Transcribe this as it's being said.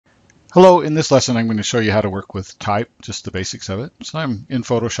Hello, in this lesson I'm going to show you how to work with type, just the basics of it. So I'm in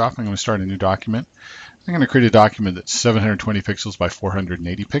Photoshop, I'm going to start a new document. I'm going to create a document that's 720 pixels by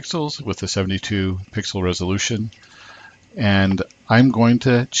 480 pixels with a 72 pixel resolution. And I'm going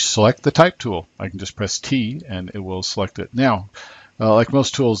to select the type tool. I can just press T and it will select it. Now, like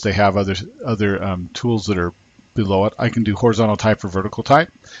most tools, they have other tools that are below it. I can do horizontal type or vertical type.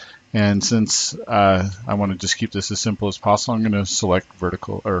 And since I want to just keep this as simple as possible, I'm going to select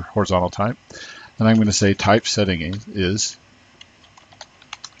vertical or horizontal type. And I'm going to say type setting is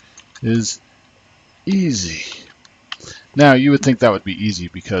easy. Now, you would think that would be easy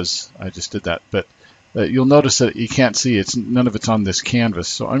because I just did that. But you'll notice that you can't see none of it's on this canvas.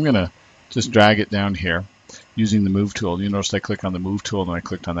 So I'm going to just drag it down here using the move tool. You notice I click on the move tool and I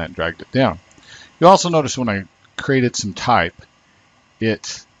clicked on that and dragged it down. You'll also notice when I created some type,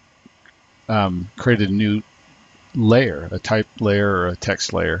 it created a new layer, a type layer or a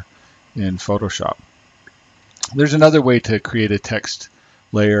text layer in Photoshop. There's another way to create a text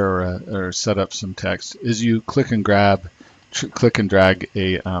layer or set up some text is you click and drag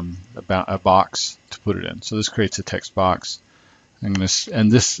a box to put it in. So this creates a text box. And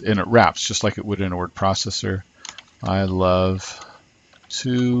it wraps just like it would in a word processor. I love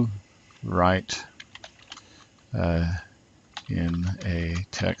to write in a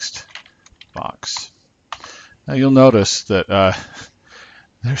text box. Now you'll notice that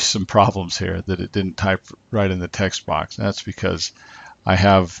there's some problems here that it didn't type right in the text box. That's because I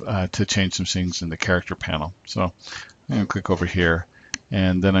have to change some things in the character panel. So I'm going to click over here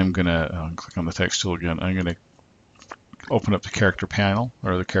and then I'm going to click on the text tool again. I'm going to open up the character panel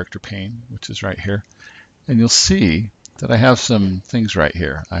or the character pane, which is right here. And you'll see that I have some things right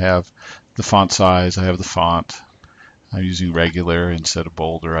here. I have the font size, I have the font. I'm using regular instead of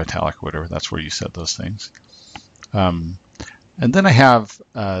bold or italic or whatever. That's where you set those things. And then I have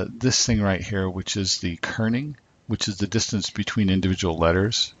this thing right here, which is the kerning, which is the distance between individual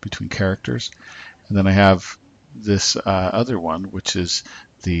letters, between characters. And then I have this other one, which is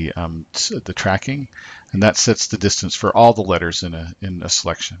the tracking, and that sets the distance for all the letters in a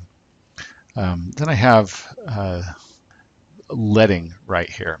selection. Then I have leading right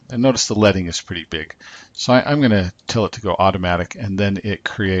here, and notice the leading is pretty big. So I'm going to tell it to go automatic, and then it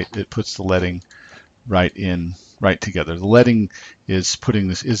puts the leading right together. The leading is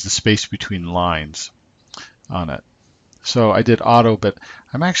the space between lines on it. So I did auto, but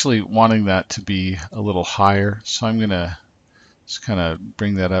I'm actually wanting that to be a little higher. So I'm going to just kind of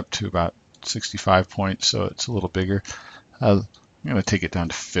bring that up to about 65 points, so it's a little bigger. I'm going to take it down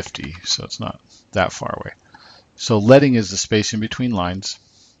to 50, so it's not that far away. So leading is the space in between lines.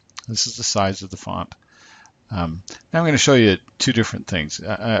 This is the size of the font. Now I'm going to show you two different things.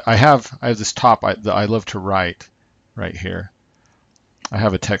 I have this top that I love to write right here. I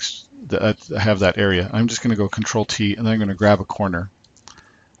have a text that I have that area. I'm just going to go Control T and then I'm going to grab a corner.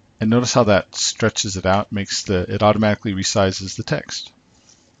 And notice how that stretches it out, it automatically resizes the text.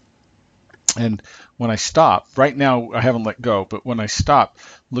 And when I stop, right now I haven't let go, but when I stop,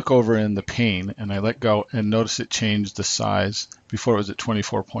 look over in the pane and I let go and notice it changed the size. Before it was at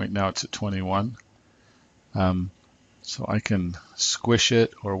 24 point, now it's at 21. So I can squish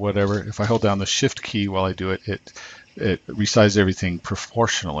it or whatever. If I hold down the Shift key while I do it, it resizes everything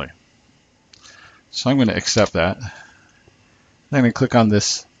proportionally. So I'm going to accept that. Then I'm going to click on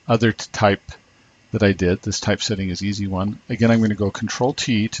this other type that I did. This type setting is easy one. Again, I'm going to go Control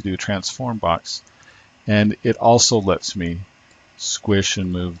T to do a transform box. And it also lets me squish and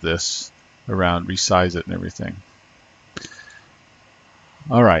move this around, resize it and everything.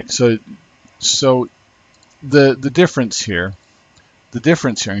 All right, so the difference here, I'm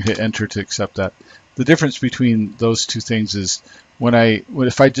going to hit enter to accept that. The difference between those two things is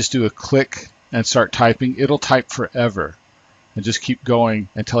if I just do a click and start typing, it'll type forever and just keep going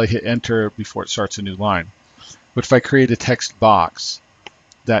until I hit enter before it starts a new line. But if I create a text box,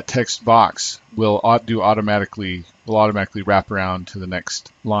 that text box will automatically wrap around to the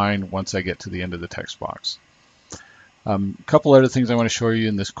next line once I get to the end of the text box. A couple other things I want to show you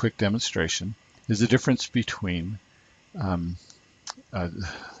in this quick demonstration is the difference between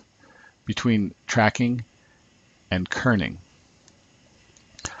tracking and kerning.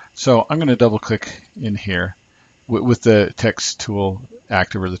 So I'm going to double click in here with the text tool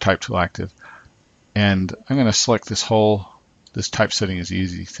active or the type tool active, and I'm going to select this type setting is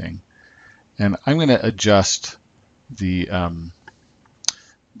easy thing, and I'm going to adjust the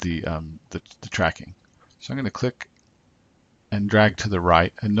tracking. So I'm going to click and drag to the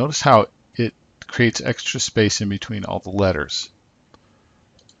right, and notice how it creates extra space in between all the letters.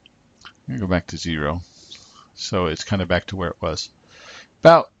 I'm going to go back to 0, so it's kind of back to where it was.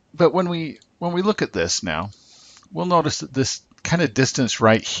 About but when we look at this now, we'll notice that this kind of distance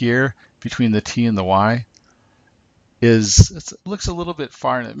right here between the T and the Y it looks a little bit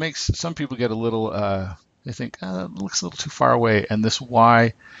far, and it makes some people get a little they think it looks a little too far away. And this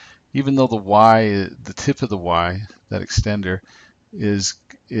Y, even though the Y, the tip of the Y, that extender, is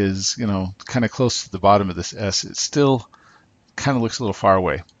kind of close to the bottom of this S, it still kind of looks a little far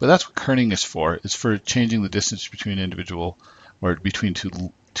away. But that's what kerning is for. It's for changing the distance between individual, or between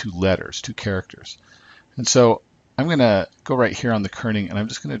two letters, two characters. And so I'm going to go right here on the kerning, and I'm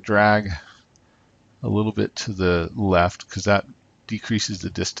just going to drag a little bit to the left, because that decreases the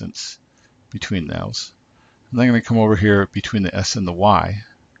distance between those. And then I'm going to come over here between the S and the Y.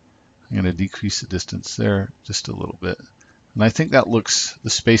 I'm going to decrease the distance there just a little bit. And I think that looks, the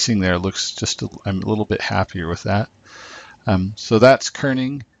spacing there looks I'm a little bit happier with that. So that's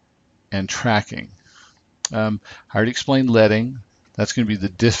kerning and tracking. I already explained leading. That's going to be the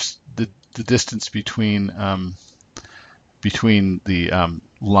distance between the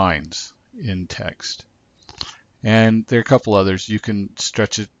lines in text. And there are a couple others. You can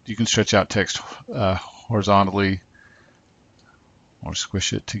stretch it. You can stretch out text horizontally, or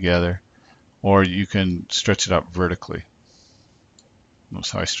squish it together, or you can stretch it out vertically.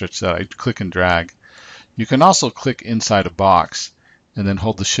 Notice how I stretch that. I click and drag. You can also click inside a box and then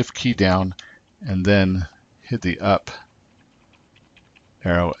hold the Shift key down and then hit the up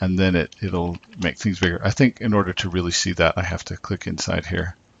arrow, and then it'll make things bigger. I think in order to really see that, I have to click inside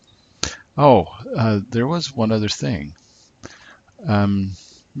here. Oh, there was one other thing. You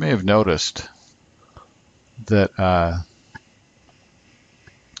may have noticed that I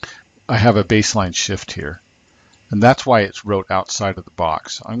have a baseline shift here, and that's why it's wrote outside of the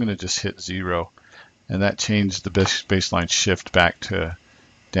box. I'm going to just hit 0, and that changed the baseline shift back to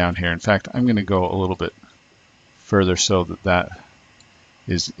down here. In fact, I'm going to go a little bit further so that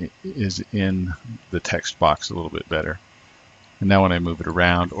is in the text box a little bit better. And now when I move it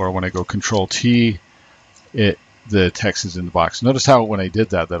around, or when I go Control T, the text is in the box. Notice how when I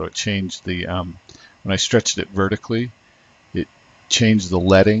did that it changed the, when I stretched it vertically, it changed the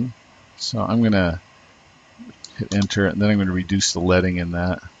leading. So I'm going to hit Enter, and then I'm going to reduce the leading in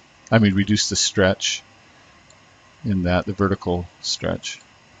that. I mean, reduce the stretch in that, the vertical stretch.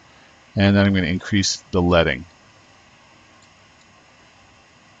 And then I'm going to increase the leading.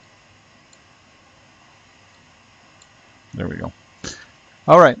 There we go.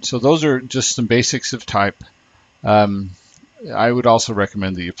 All right, so those are just some basics of type. I would also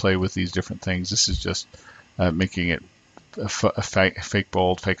recommend that you play with these different things. This is just making it a fake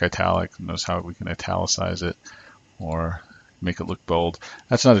bold, fake italic. Notice how we can italicize it or make it look bold.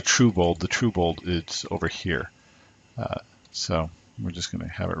 That's not a true bold. The true bold is over here. So we're just going to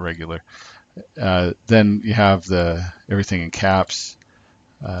have it regular. Then you have everything in caps,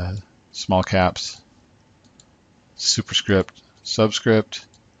 small caps, superscript, subscript,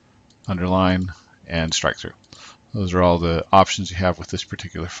 underline, and strike through. Those are all the options you have with this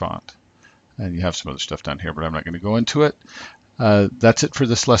particular font. And you have some other stuff down here, but I'm not going to go into it. That's it for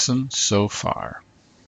this lesson so far.